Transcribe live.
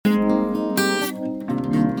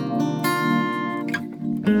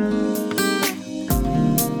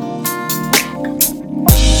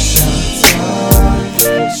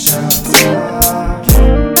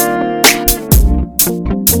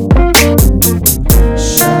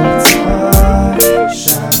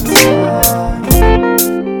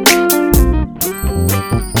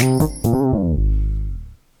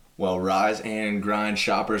Giant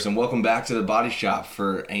shoppers, and welcome back to the Body Shop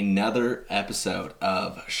for another episode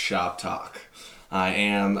of Shop Talk. I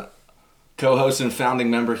am co-host and founding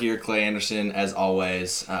member here, Clay Anderson, as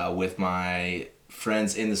always, with my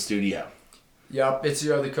friends in the studio. Yup, it's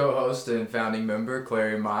your other co-host and founding member,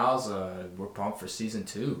 Clary Miles. We're pumped for season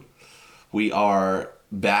 2. We are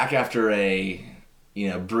back after a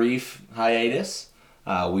brief hiatus.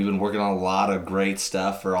 We've been working on a lot of great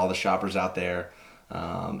stuff for all the shoppers out there.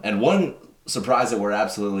 And one surprise that we're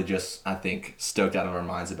absolutely just, I think, stoked out of our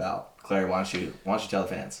minds about. Clary, why don't you tell the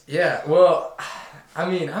fans? Yeah, well, I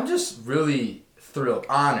mean, I'm just really thrilled,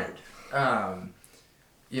 honored.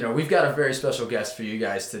 We've got a very special guest for you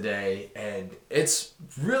guys today, and it's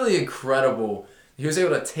really incredible. He was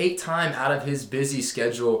able to take time out of his busy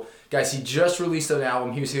schedule. Guys, he just released an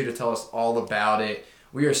album. He was here to tell us all about it.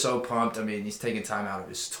 We are so pumped. I mean, he's taking time out of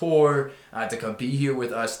his tour to come be here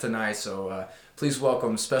with us tonight. So please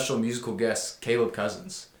welcome special musical guest, Caleb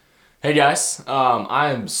Cousins. Hey guys,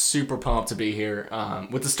 I'm super pumped to be here.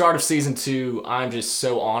 With the start of season 2, I'm just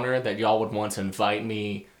so honored that y'all would want to invite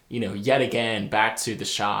me, yet again back to the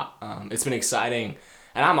shop. It's been exciting,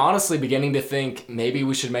 and I'm honestly beginning to think maybe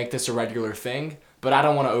we should make this a regular thing, but I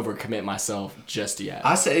don't want to overcommit myself just yet.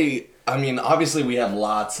 Obviously we have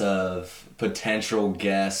lots of potential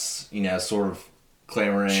guests, sort of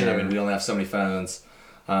clamoring. Sure. I mean, we only have so many phones.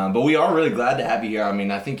 But we are really glad to have you here. I mean,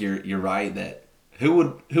 I think you're right that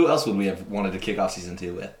who else would we have wanted to kick off season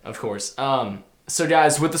 2 with? Of course. So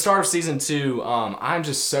guys, with the start of season 2, I'm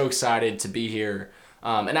just so excited to be here.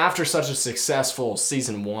 And after such a successful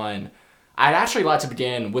season 1, I'd actually like to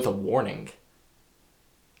begin with a warning.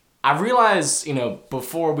 I realized,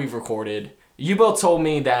 before we've recorded, you both told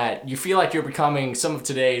me that you feel like you're becoming some of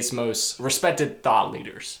today's most respected thought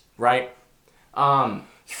leaders, right?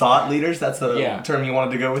 Thought leaders? That's the term you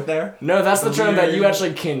wanted to go with there? No, that's the term that you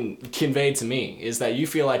actually can convey to me, is that you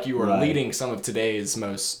feel like you are Right. leading some of today's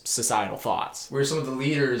most societal thoughts. We're some of the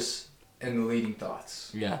leaders in the leading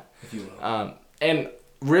thoughts, Yeah. if you will. And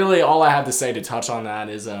really all I have to say to touch on that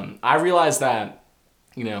is I realize that,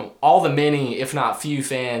 all the many, if not few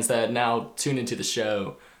fans that now tune into the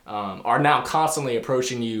show are now constantly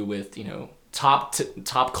approaching you with,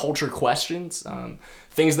 top culture questions,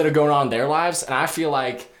 things that are going on in their lives, and I feel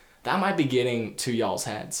like that might be getting to y'all's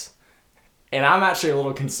heads. And I'm actually a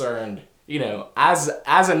little concerned, as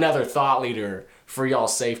another thought leader for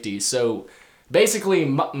y'all's safety. So basically,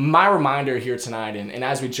 my reminder here tonight, and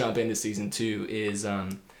as we jump into season 2, is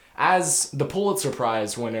as the Pulitzer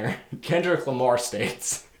Prize winner Kendrick Lamar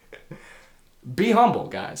states, be humble,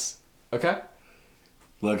 guys. Okay?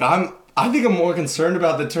 Look, I think I'm more concerned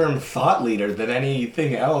about the term thought leader than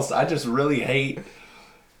anything else. I just really hate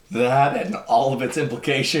that and all of its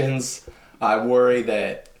implications. I worry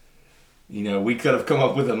that, we could have come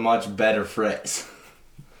up with a much better phrase.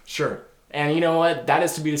 Sure. And you know what? That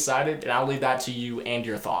is to be decided, and I'll leave that to you and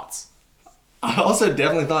your thoughts. I also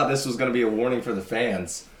definitely thought this was going to be a warning for the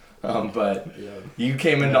fans. But you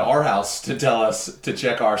came into our house to tell us to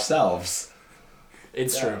check ourselves.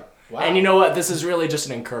 It's true. Wow. And you know what? This is really just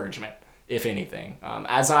an encouragement, if anything.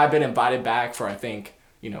 As I've been invited back for, I think,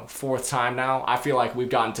 4th time now, I feel like we've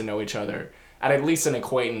gotten to know each other at least an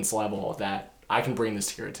acquaintance level that I can bring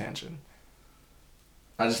this to your attention.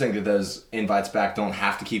 I just think that those invites back don't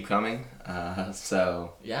have to keep coming.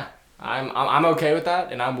 So Yeah, I'm okay with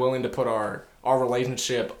that, and I'm willing to put our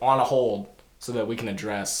relationship on a hold so that we can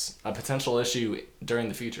address a potential issue during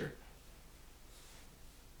the future.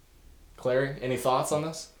 Clary, any thoughts on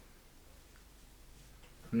this?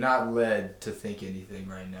 I'm not led to think anything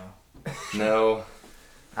right now. no.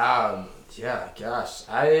 Yeah, gosh,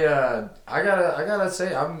 I gotta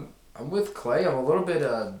say I'm with Clay. I'm a little bit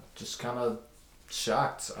just kind of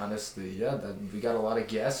shocked, honestly. Yeah, that we got a lot of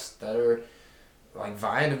guests that are like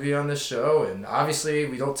vying to be on this show, and obviously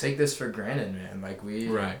we don't take this for granted, man. Like we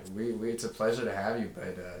it's a pleasure to have you,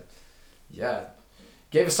 but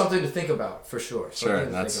gave us something to think about for sure.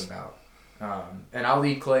 Something to think about. And I'll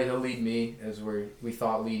lead Clay, he'll lead me as we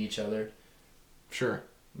thought lead each other. Sure.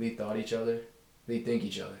 Lead thought each other. Lead think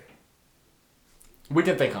each other. We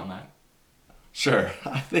can think on that. Sure.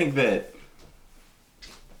 I think that...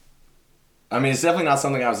 it's definitely not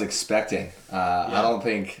something I was expecting. I don't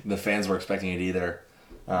think the fans were expecting it either.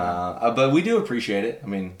 But we do appreciate it.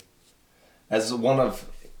 As one of...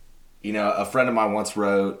 a friend of mine once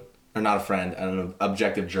wrote... Or not a friend, an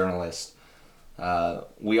objective journalist.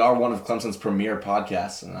 We are one of Clemson's premier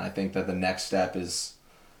podcasts, and I think that the next step is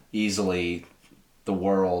easily the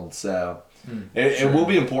world. So it will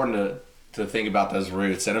be important to think about those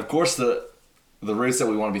roots. And of course, the the roots that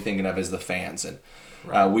we want to be thinking of is the fans. And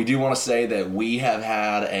we do want to say that we have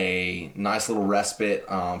had a nice little respite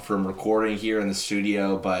from recording here in the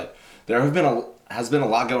studio, but there has been a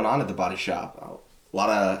lot going on at the Body Shop. A lot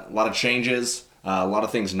of changes, a lot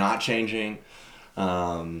of things not changing.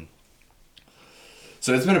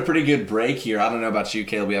 So it's been a pretty good break here. I don't know about you,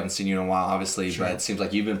 Caleb. We haven't seen you in a while, obviously, but it seems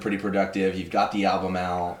like you've been pretty productive. You've got the album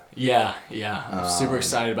out. Yeah. I'm super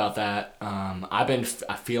excited about that.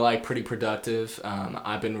 I feel like pretty productive.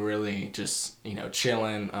 I've been really just,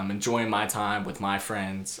 chilling, enjoying my time with my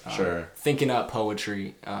friends. Thinking up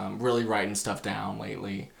poetry, really writing stuff down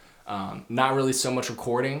lately. Not really so much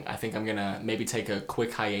recording. I think I'm going to maybe take a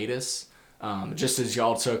quick hiatus. Just as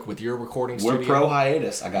y'all took with your recording studio. We're pro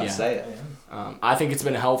hiatus, I gotta say it. I think it's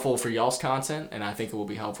been helpful for y'all's content, and I think it will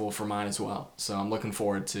be helpful for mine as well. So I'm looking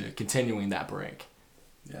forward to continuing that break.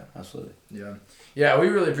 Yeah, absolutely. Yeah, we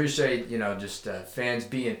really appreciate, just fans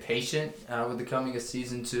being patient with the coming of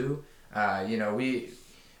season 2.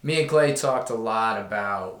 Me and Clay talked a lot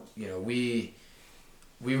about, we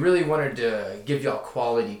really wanted to give y'all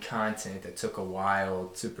quality content that took a while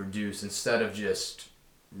to produce instead of just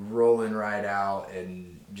rolling right out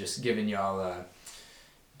and just giving y'all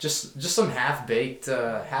just some half-baked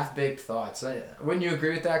thoughts. Wouldn't you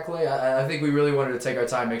agree with that, Clay? I think we really wanted to take our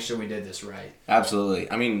time, make sure we did this right. Absolutely.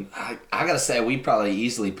 I mean, I gotta say, we probably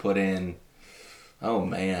easily put in,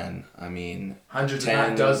 hundreds, if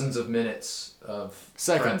not dozens of minutes of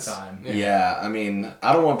seconds time. Yeah, I mean,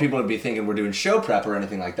 I don't want people to be thinking we're doing show prep or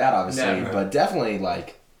anything like that, obviously, Never. But definitely,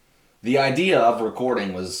 the idea of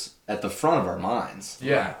recording was at the front of our minds.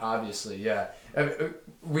 Yeah, obviously, yeah.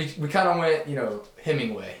 We kind of went,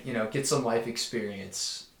 Hemingway, get some life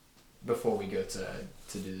experience before we go to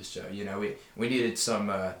do this show. We needed some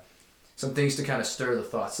things to kind of stir the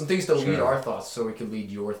thoughts, some things to lead our thoughts so we could lead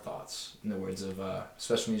your thoughts, in the words of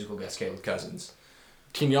special musical guest Caleb Cousins.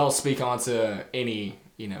 Can y'all speak on to any,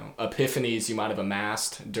 epiphanies you might have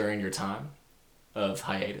amassed during your time of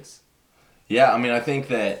hiatus? Yeah, I think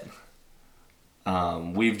that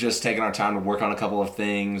we've just taken our time to work on a couple of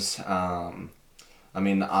things.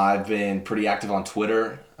 I've been pretty active on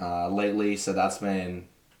Twitter lately, so that's been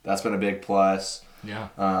a big plus.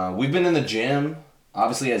 Yeah. We've been in the gym,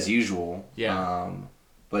 obviously as usual. Yeah.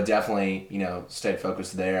 But definitely, stayed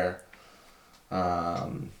focused there.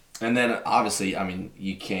 And then obviously,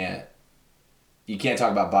 you can't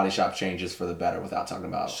talk about Body Shop changes for the better without talking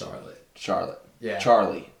about Charlotte. Yeah.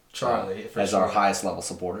 Charlie, as our highest level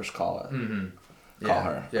supporters call it. Mm-hmm. Call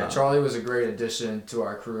her. Yeah, Charlie was a great addition to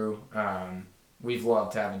our crew. We've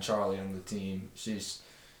loved having Charlie on the team. She's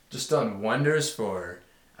just done wonders for,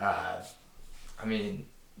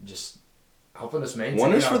 just helping us maintain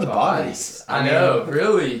wonders our for the bodies. I know,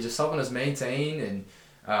 really, just helping us maintain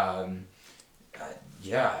and,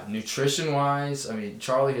 nutrition-wise,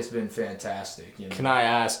 Charlie has been fantastic. Can I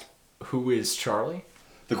ask, who is Charlie?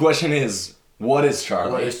 The question is, what is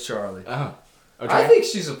Charlie? What is Charlie? Oh, okay. I think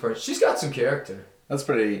she's a person. She's got some character. That's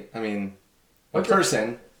pretty, a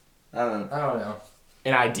person. I don't know.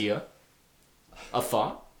 An idea? A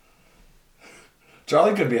thought?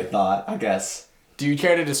 Charlie could be a thought, I guess. Do you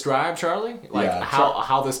care to describe Charlie?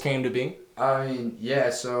 How this came to be?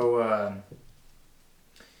 So,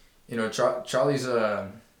 Charlie's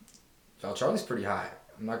Charlie's pretty hot.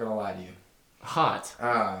 I'm not gonna lie to you. Hot?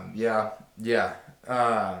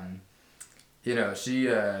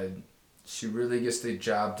 She really gets the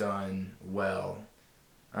job done well.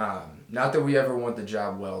 Not that we ever want the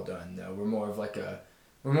job well done, though. We're more like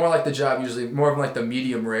the job usually more of like the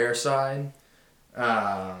medium rare side.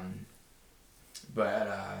 Clay,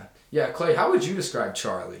 how would you describe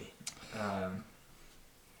Charlie?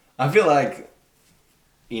 I feel like,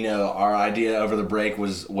 our idea over the break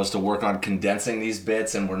was to work on condensing these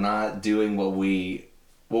bits, and we're not doing what we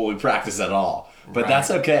practice at all. But that's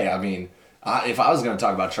okay. If I was going to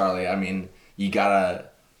talk about Charlie, you gotta.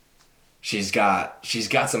 She's got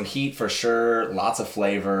some heat for sure. Lots of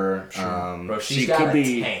flavor. Sure. Bro, she's got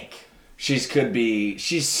a tank. She's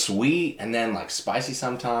sweet and then spicy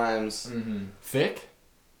sometimes. Mm-hmm. Thick?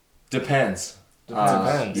 Depends.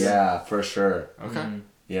 Depends. Yeah, for sure. Okay. Mm-hmm.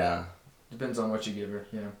 Yeah. Depends on what you give her.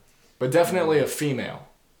 Yeah. But definitely a female.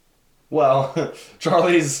 Well,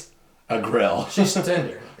 Charlie's a grill. She's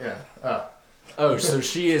tender. Yeah. Oh, so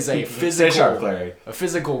she is a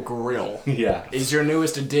physical grill. Yeah. Is your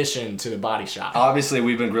newest addition to the Body Shop. Obviously,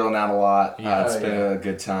 we've been grilling out a lot. Yeah. It's been a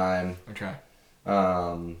good time. Okay.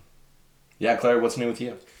 Claire, what's new with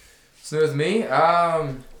you? What's new with me?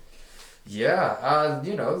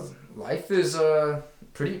 Life is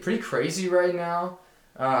pretty crazy right now.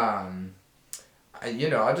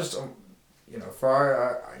 for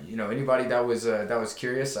our, anybody that was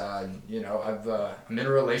curious, I'm in a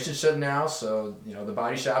relationship now, so the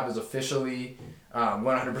body shop is officially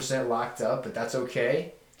 100% locked up, but that's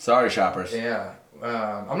okay. Sorry, shoppers. Yeah,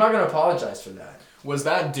 I'm not gonna apologize for that. Was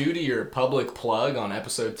that due to your public plug on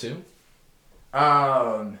episode 2?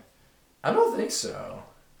 I don't think so.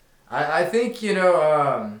 I think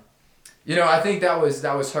I think that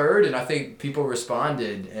was heard, and I think people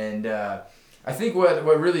responded, and I think what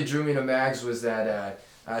really drew me to Mags was that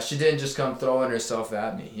she didn't just come throwing herself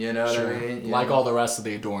at me. You know what I mean? Like all the rest of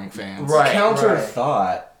the adoring fans. Right. Counter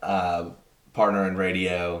thought, partner in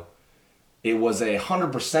radio, it was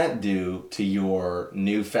 100% due to your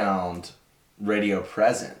newfound radio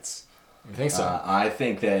presence. I think so. I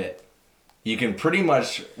think that you can pretty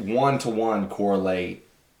much one-to-one correlate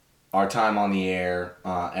our time on the air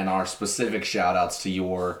and our specific shout-outs to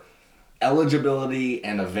your eligibility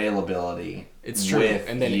and availability. It's true. With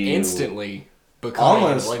and then you instantly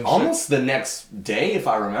becoming almost the next day, if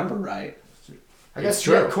I remember right. I guess It's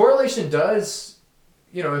true. Correlation does,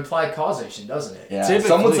 imply causation, doesn't it? Yeah. Typically,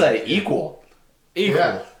 Some would say equal. Equal.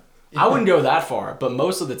 Yeah. I wouldn't go that far, but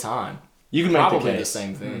most of the time, You can make probably the the case.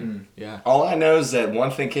 same thing. Yeah. All I know is that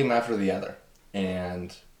one thing came after the other,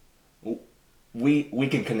 and we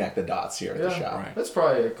can connect the dots here at the shop. right. That's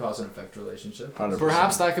probably a cause and effect relationship. 100%.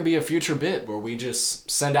 Perhaps that could be a future bit where we just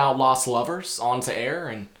send out lost lovers onto air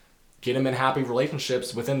and get them in happy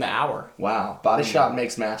relationships within the hour. Wow, Body Shop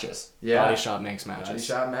makes matches. Yeah. Body shop makes matches. Body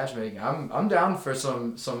shop matchmaking. I'm down for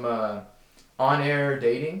some on-air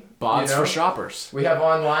dating. Bots for shoppers. We have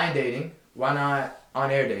online dating. Why not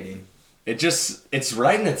on-air dating? It's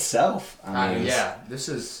right in itself. I mean, This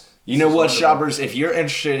is. You know this is what, wonderful. shoppers? If you're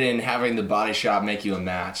interested in having the Body Shop make you a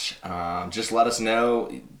match, just let us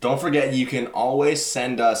know. Don't forget, you can always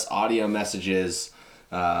send us audio messages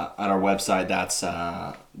at our website. That's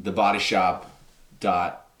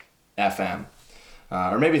thebodyshop.fm.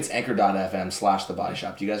 Or maybe it's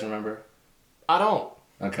anchor.fm/thebodyshop. Do you guys remember? I don't.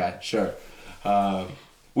 Okay, sure.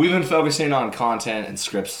 We've been focusing on content and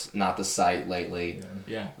scripts, not the site lately.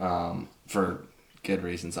 Yeah. For good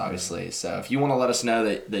reasons, obviously. So if you want to let us know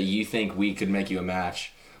that you think we could make you a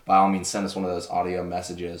match, by all means, send us one of those audio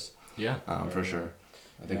messages. Yeah. For sure.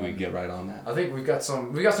 I think we can get right on that. I think we got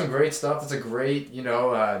some great stuff. It's a great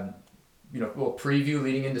little preview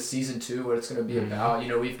leading into season 2, what it's going to be about.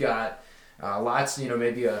 We've got lots.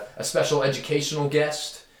 Maybe a special educational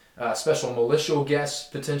guest, a special militial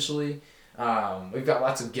guest potentially. We've got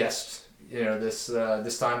lots of guests. This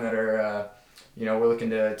time that are. We're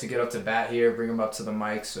looking to get up to bat here, bring them up to the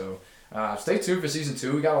mic. So stay tuned for season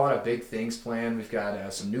 2. We got a lot of big things planned. We've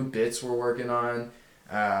got some new bits we're working on.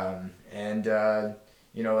 As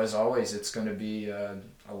always, it's going to be a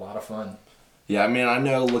lot of fun. Yeah, I mean, I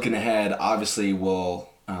know looking ahead, obviously we'll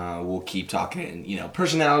keep talking,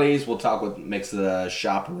 personalities. We'll talk what makes the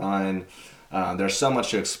shop run. There's so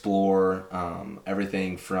much to explore.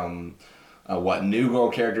 Everything from what New Girl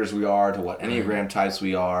characters we are to what Enneagram types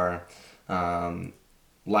we are.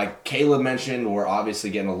 Like Caleb mentioned, we're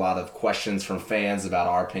obviously getting a lot of questions from fans about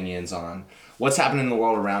our opinions on what's happening in the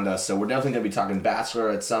world around us. So we're definitely going to be talking Bachelor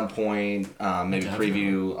at some point, maybe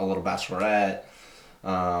preview a little Bachelorette.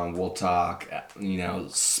 We'll talk,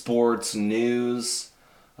 sports news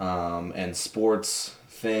and sports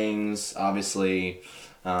things. Obviously,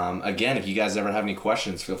 again, if you guys ever have any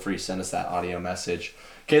questions, feel free to send us that audio message.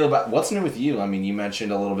 Caleb, what's new with you? I mean, you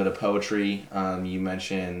mentioned a little bit of poetry. You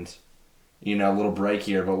mentioned... a little break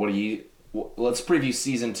here, but let's preview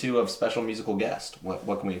season 2 of Special Musical Guest.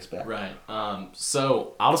 What can we expect? Right.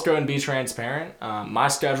 So I'll just go ahead and be transparent. My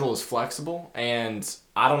schedule is flexible, and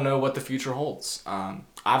I don't know what the future holds.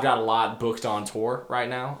 I've got a lot booked on tour right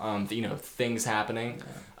now. Things happening.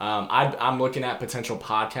 I'm looking at potential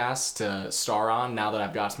podcasts to star on now that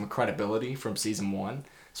I've got some credibility from season 1.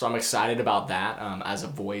 So I'm excited about that as a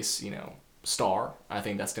voice, star. I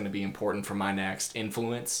think that's going to be important for my next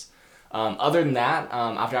influence. Other than that,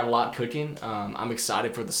 I've got a lot cooking. I'm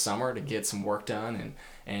excited for the summer to get some work done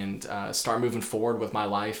and start moving forward with my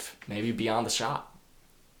life, maybe beyond the shop.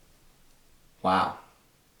 Wow.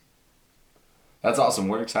 That's awesome.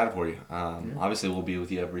 We're excited for you. Obviously, we'll be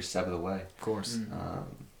with you every step of the way. Of course.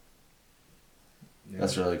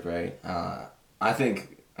 That's really great. I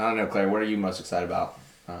don't know, Claire, what are you most excited about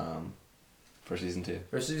for season 2?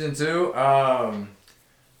 For season 2,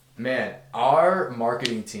 man, our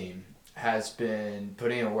marketing team has been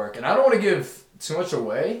putting in work, and I don't want to give too much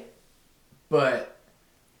away, but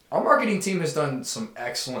our marketing team has done some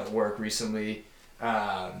excellent work recently,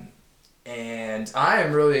 and I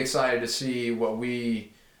am really excited to see what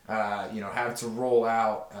we have to roll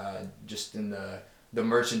out just in the the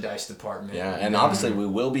merchandise department. Yeah, and obviously we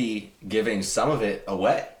will be giving some of it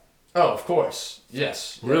away. Oh, of course.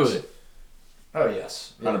 Yes. Really? Oh,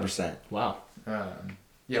 yes. Yeah. 100%. Wow.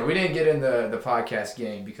 Yeah, we didn't get in the podcast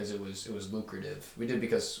game because it was lucrative. We did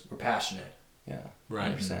because we're passionate. Yeah.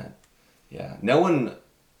 Right. 100%. Yeah. No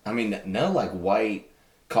like white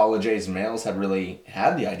college-age males had really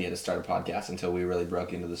had the idea to start a podcast until we really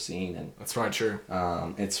broke into the scene, and That's right, true.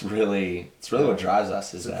 it's really what drives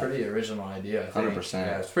us is It's a that. pretty original idea. I think. 100%.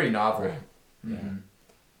 Yeah, it's pretty novel. Right. Mm-hmm.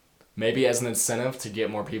 Maybe as an incentive to get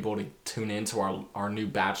more people to tune into our new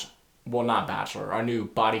our new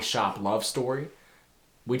Body Shop love story,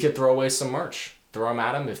 we could throw away some merch. Throw them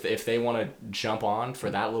at them if they want to jump on for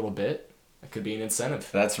that little bit. It could be an incentive.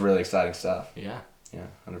 That's really exciting stuff. Yeah. Yeah,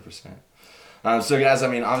 100%. So guys,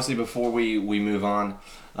 obviously before we move on,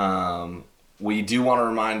 we do want to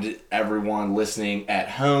remind everyone listening at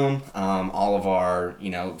home, all of our,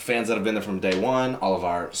 fans that have been there from day one, all of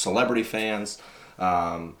our celebrity fans,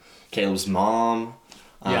 Caleb's mom.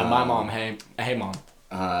 Yeah, my mom. Hey, mom.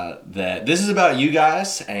 That this is about you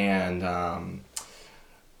guys, and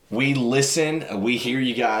we listen, we hear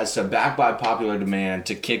you guys. So back by popular demand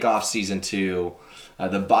to kick off season 2,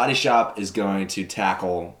 the Body Shop is going to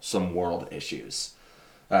tackle some world issues.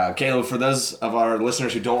 Caleb, for those of our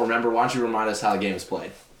listeners who don't remember, why don't you remind us how the game is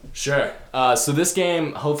played? Sure. So this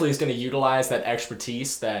game hopefully is going to utilize that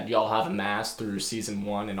expertise that y'all have amassed through season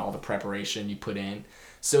 1 and all the preparation you put in.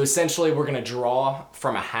 So essentially we're going to draw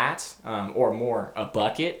from a hat, or more, a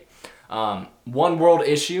bucket, one world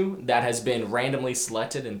issue that has been randomly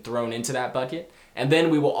selected and thrown into that bucket. And then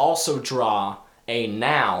we will also draw a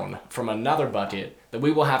noun from another bucket that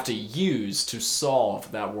we will have to use to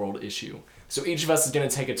solve that world issue. So each of us is going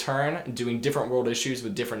to take a turn doing different world issues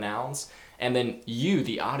with different nouns. And then you,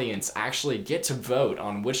 the audience, actually get to vote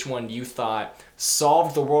on which one you thought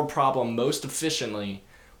solved the world problem most efficiently,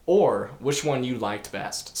 or which one you liked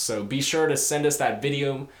best. So be sure to send us that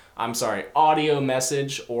audio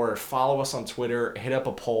message, or follow us on Twitter, hit up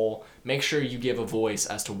a poll, make sure you give a voice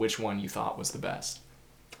as to which one you thought was the best.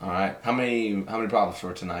 All right. How many problems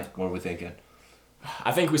for tonight? What are we thinking?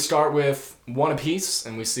 I think we start with one apiece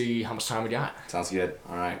and we see how much time we got. Sounds good.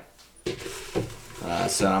 All right.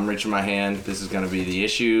 So I'm reaching my hand. This is going to be the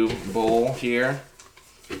issue bowl here.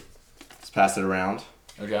 Let's pass it around.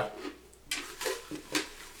 Okay.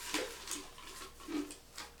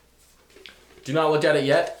 Do not look at it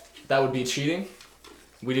yet. That would be cheating.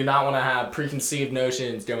 We do not want to have preconceived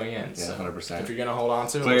notions going in. Yeah, so 100%. If you're going to hold on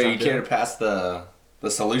to it. Claire, you care to pass the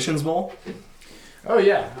solutions bowl? Oh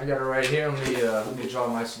yeah, I got it right here. Let me draw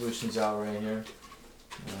my solutions out right here.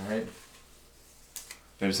 All right.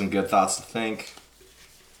 Maybe some good thoughts to think.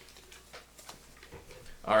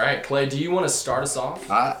 All right, Clay, do you want to start us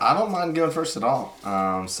off? I don't mind going first at all.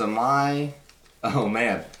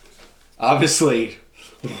 Obviously,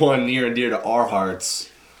 one near and dear to our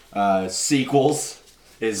hearts, sequels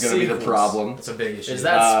is going to be the problem. It's a big issue. Is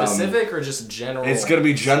that specific or just general? It's going to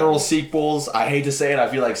be general sequels. I hate to say it. I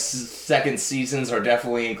feel like second seasons are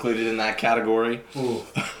definitely included in that category. Ooh.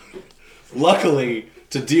 Luckily,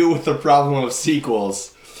 to deal with the problem of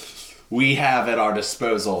sequels, we have at our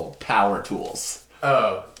disposal power tools.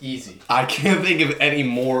 Oh, easy. I can't think of any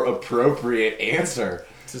more appropriate answer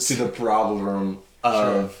to the problem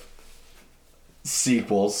of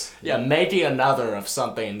sequels. Yeah, making another of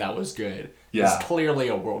something that was good Yeah. is clearly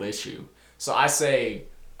a world issue. So I say,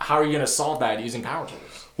 how are you going to solve that using power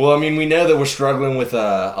tools? Well, I mean, we know that we're struggling with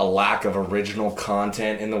a lack of original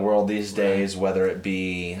content in the world these days, whether it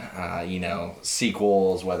be,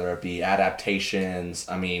 sequels, whether it be adaptations.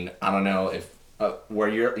 I mean, I don't know if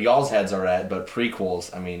where y'all's heads are at, but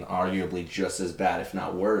prequels, I mean, arguably just as bad, if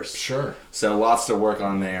not worse. Sure. So lots to work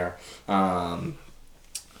on there.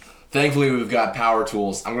 Thankfully, we've got power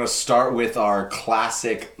tools. I'm going to start with our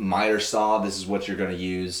classic miter saw. This is what you're going to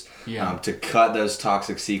use to cut those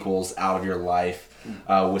toxic sequels out of your life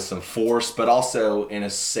with some force, but also in a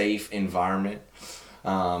safe environment.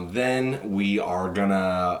 Then we're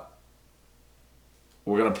gonna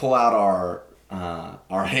pull out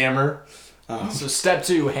our hammer. So step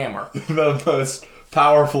 2, hammer. The most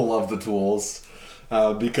powerful of the tools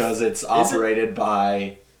because it's operated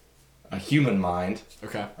by a human mind.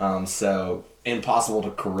 Okay. So impossible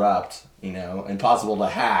to corrupt, impossible to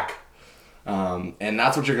hack. And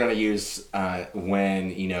that's what you're going to use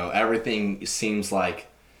when, everything seems like,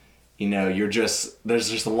 there's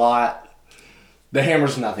just a lot. The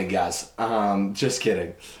hammer's nothing, guys. Just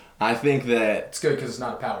kidding. I think that... It's good because it's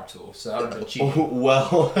not a power tool, so I would have been cheating.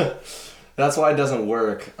 Well, that's why it doesn't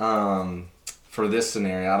work for this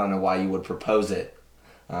scenario. I don't know why you would propose it,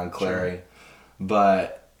 Clary. Sure.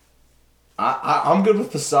 But I'm good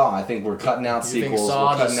with the Saw. I think we're cutting out You think sequels.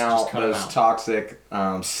 Saw, We're cutting just out cut 'em those out. toxic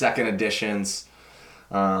second editions.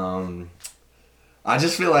 I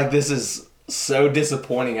just feel like this is so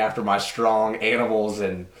disappointing after my strong animals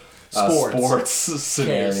and sports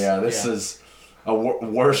scenario. This Yeah. is a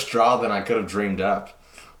worse draw than I could have dreamed up.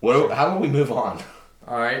 How about we move on?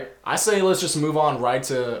 All right. I say let's just move on right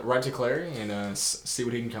to Clary and see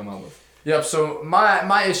what he can come up with. Yep. So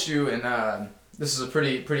my issue, and this is a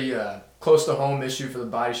pretty close to home issue for the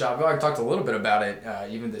Body Shop. I talked a little bit about it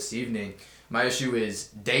even this evening. My issue is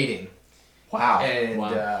dating. Wow. And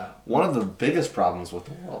Wow. One of the biggest problems with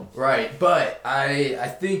the world. right, but I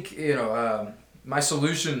think my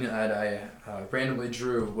solution that I randomly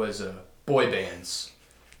drew was boy bands.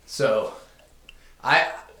 So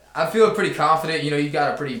I feel pretty confident. You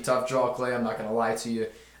got a pretty tough draw, Clay. I'm not gonna lie to you.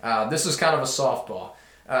 This is kind of a softball.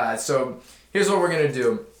 So here's what we're gonna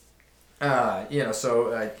do.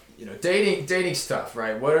 Dating stuff,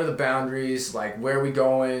 right? What are the boundaries? Like, where are we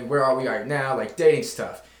going? Where are we right now? Like, dating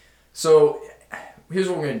stuff. So here's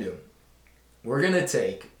what we're gonna do. We're gonna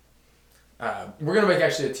make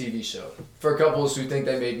actually a TV show for couples who think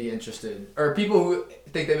they may be interested, or people who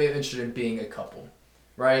think they may be interested in being a couple,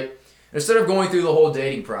 right? Instead of going through the whole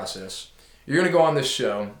dating process, you're gonna go on this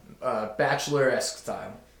show, Bachelor-esque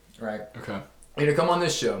style, right? Okay. You're gonna come on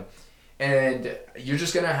this show, and you're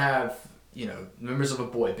just gonna have members of a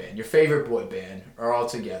boy band, your favorite boy band, are all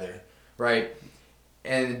together, right?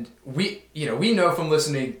 And we know from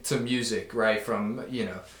listening to music, right? From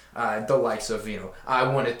the likes of I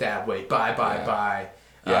Want It That Way, Bye Bye Yeah. Bye.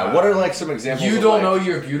 Yeah. What are like some examples? You of, Don't like, Know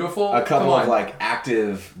You're Beautiful. a couple Come of on. like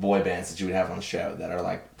active boy bands that you would have on the show that are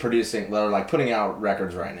like putting out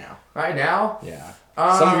records right now. Right now, Yeah.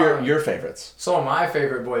 Some of your favorites. some of my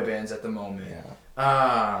favorite boy bands at the moment.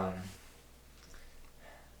 Yeah.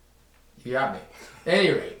 You got me. At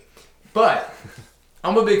any rate, but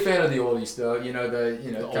I'm a big fan of the oldies, though. The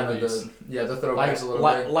oldies. the throwbacks a little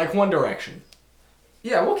bit. Like One Direction.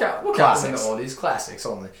 Yeah, we'll count them in the Classics. oldies, classics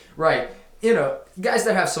only. Right. Guys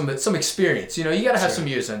that have some experience. You got to have some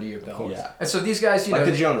years under your belt. Yeah. And so these guys, Like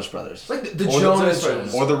the Jonas Brothers. like the Or Jonas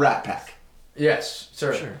Brothers. Or the Rat Pack. Yes,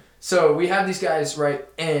 sure. So we have these guys, right?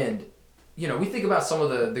 And we think about some of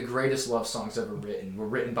the greatest love songs ever written were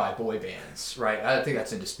written by boy bands, right? I think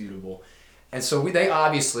that's indisputable. And so they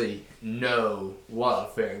obviously know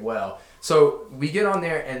love very well. So we get on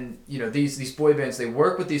there, and these boy bands, they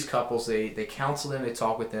work with these couples, they counsel them, they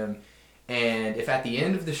talk with them, and if at the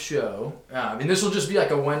end of the show, and this will just be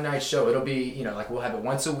like a one night show, it'll be like we'll have it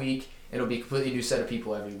once a week, and it'll be a completely new set of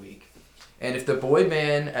people every week. And if the boy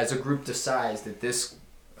band as a group decides that this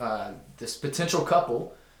potential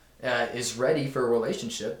couple is ready for a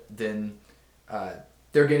relationship, then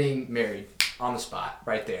they're getting married on the spot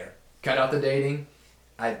right there. Cut out the dating.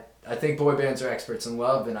 I think boy bands are experts in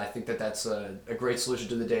love, and I think that's a great solution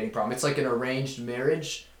to the dating problem. It's like an arranged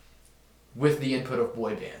marriage with the input of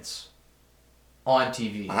boy bands on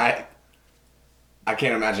TV. I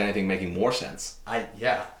can't imagine anything making more sense. I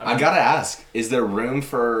gotta ask, is there room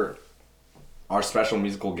for our special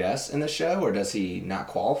musical guest in the show, or does he not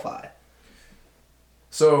qualify?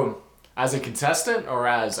 So As a contestant or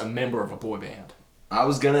as a member of a boy band? I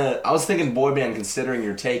was thinking boy band considering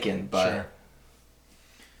you're taken, but Sure.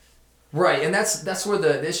 right, and that's where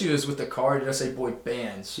the issue is with the card. Did I say boy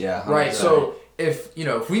bands? Yeah, Right. 100%. So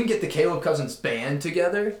if we can get the Caleb Cousins band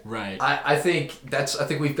together, Right. I think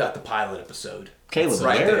we've got the pilot episode. Caleb, It's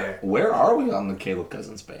right there. where are we on the Caleb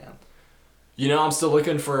Cousins band? I'm still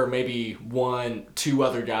looking for maybe 2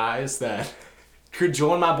 other guys that could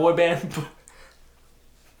join my boy band.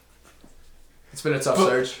 It's been a tough But-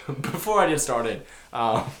 search. Before I get started.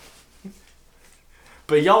 But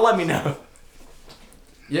y'all let me know.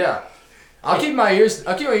 Yeah, I'll keep my ears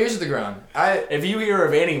to the ground. If you hear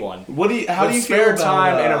of anyone How do you with feel spare about,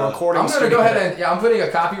 time in a recording I'm gonna studio, go ahead and I'm putting a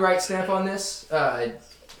copyright stamp on this. I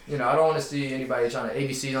don't want to see anybody trying to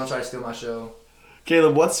ABC. Don't try to steal my show.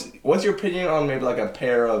 Caleb, what's your opinion on maybe like a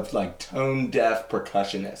pair of like tone deaf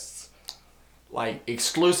percussionists? like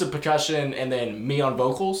exclusive percussion and then me on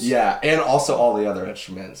vocals. Yeah, and also all the other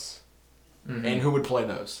instruments. And who would play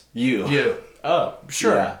those? You. Oh,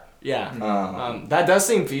 sure. Yeah. Yeah. That does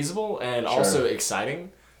seem feasible and Sure. also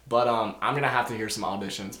exciting. But I'm gonna have to hear some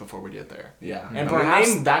auditions before we get there. Yeah. And I mean,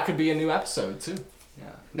 perhaps that could be a new episode too.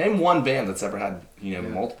 name one band that's ever had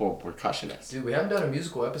multiple percussionists. Dude, we haven't done a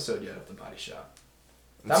musical episode yet of The Body Shop.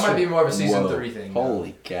 That That's might true. be more of a season Whoa. 3 thing.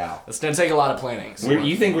 Holy cow! It's gonna take a lot of planning. So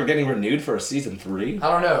You think we're getting renewed for a season 3?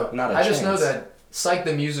 I don't know. Not a I just know chance. that Psych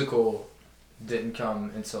the Musical didn't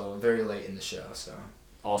come until very late in the show, so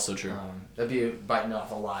also true. that'd be biting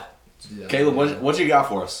off a lot to do that. Caleb, what you got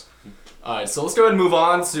for us? All right, so let's go ahead and move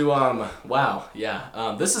on to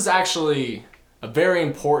this is actually a very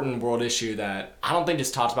important world issue that I don't think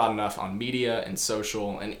is talked about enough on media and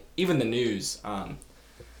social and even the news.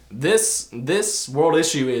 This world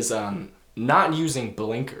issue is not using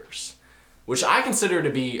blinkers, which I consider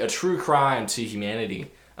to be a true crime to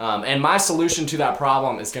humanity. And my solution to that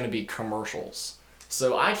problem is going to be commercials.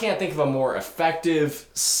 So I can't think of a more effective,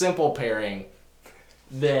 simple pairing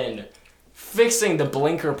than fixing the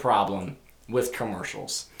blinker problem with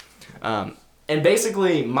commercials. And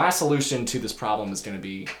basically, my solution to this problem is going to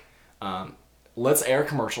be, let's air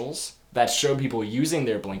commercials that show people using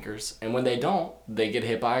their blinkers, and when they don't, they get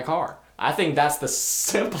hit by a car. I think that's the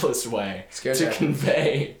simplest way to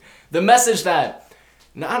convey the message that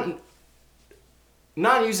not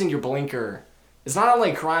using your blinker is not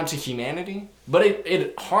only a crime to humanity, but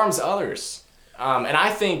it harms others. And I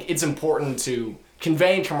think it's important to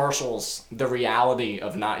convey in commercials the reality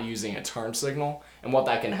of not using a turn signal and what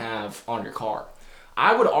that can have on your car.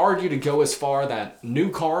 I would argue to go as far that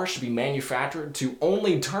new cars should be manufactured to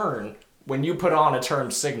only turn when you put on a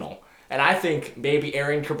turn signal. And I think maybe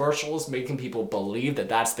airing commercials, making people believe that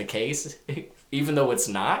that's the case, even though it's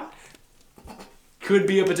not, could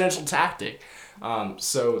be a potential tactic.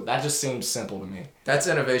 So that just seems simple to me. That's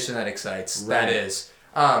innovation that excites. Right. That is.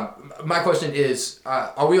 My question is,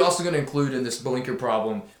 are we also going to include in this blinker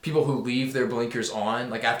problem people who leave their blinkers on,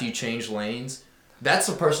 like after you change lanes? That's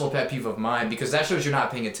a personal pet peeve of mine because that shows you're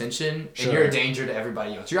not paying attention and you're a danger to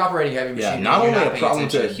everybody else. You're operating heavy machinery. Yeah, not you're only not a problem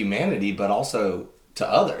attention. to humanity, but also to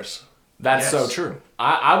others. That's Yes. so true.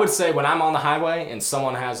 I would say when I'm on the highway and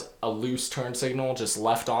someone has a loose turn signal just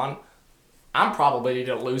left on, I'm probably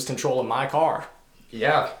going to lose control of my car.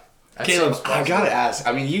 Yeah. That Caleb, seems I plausible. gotta ask.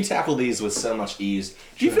 I mean, you tackle these with so much ease.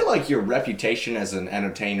 Do you feel like your reputation as an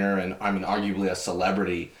entertainer and, I mean, arguably a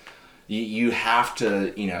celebrity, you have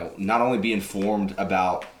to, not only be informed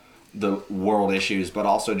about the world issues, but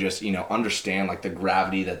also just, understand like the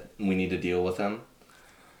gravity that we need to deal with them?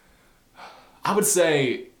 I would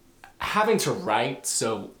say having to write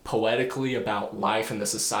so poetically about life and the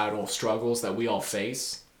societal struggles that we all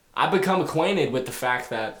face, I've become acquainted with the fact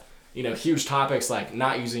that, huge topics like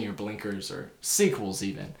not using your blinkers or sequels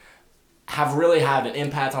even have really had an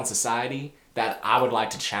impact on society that I would like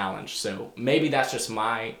to challenge. So maybe that's just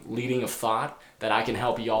my leading of thought that I can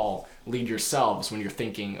help y'all lead yourselves when you're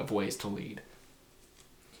thinking of ways to lead.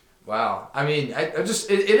 Wow. I mean, I just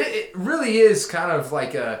it really is kind of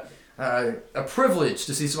like a privilege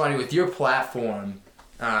to see somebody with your platform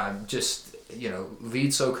just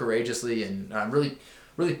lead so courageously and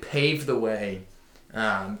really pave the way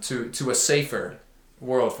to a safer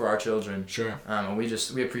world for our children. Sure. And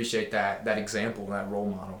we appreciate that example, that role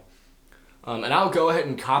model. And I'll go ahead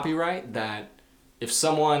and copyright that if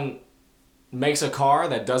someone makes a car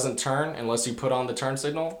that doesn't turn unless you put on the turn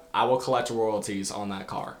signal, I will collect royalties on that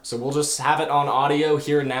car. So we'll just have it on audio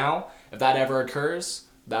here now. If that ever occurs,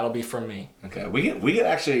 that'll be from me. Okay,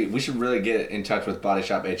 we should really get in touch with Body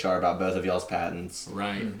Shop HR about both of y'all's patents.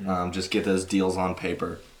 Right. Just get those deals on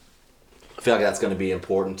paper. I feel like that's going to be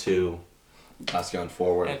important to us going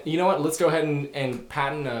forward. And you know what? Let's go ahead and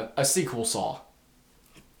patent a sequel saw.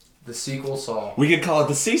 The sequel saw. We could call it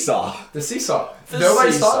the seesaw. The seesaw. The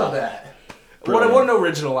Nobody's seesaw. thought of that. Brilliant. What an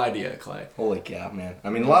original idea, Clay. Holy cow, man. I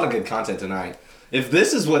mean, a lot of good content tonight. If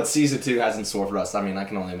this is what season 2 has in store for us, I mean, I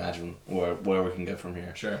can only imagine where we can go from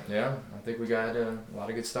here. Sure. Yeah, I think we got a lot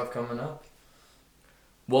of good stuff coming up.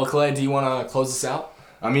 Well, Clay, do you want to close this out?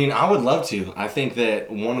 I mean, I would love to. I think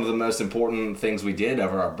that one of the most important things we did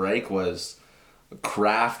over our break was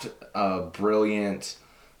craft a brilliant,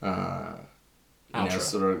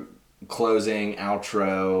 sort of closing,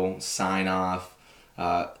 outro, sign off.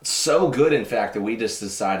 So good, in fact, that we just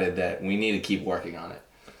decided that we need to keep working on it.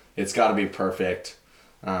 It's got to be perfect.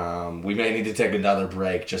 We may need to take another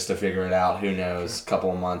break just to figure it out. Who knows? A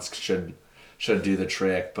couple of months should do the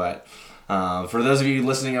trick. But for those of you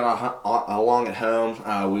listening along at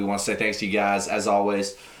home, we want to say thanks to you guys as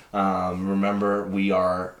always. Remember, we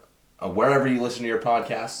are wherever you listen to your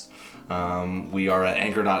podcasts. We are at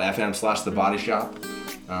anchor.fm/The Body Shop.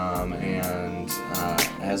 And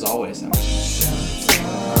as always,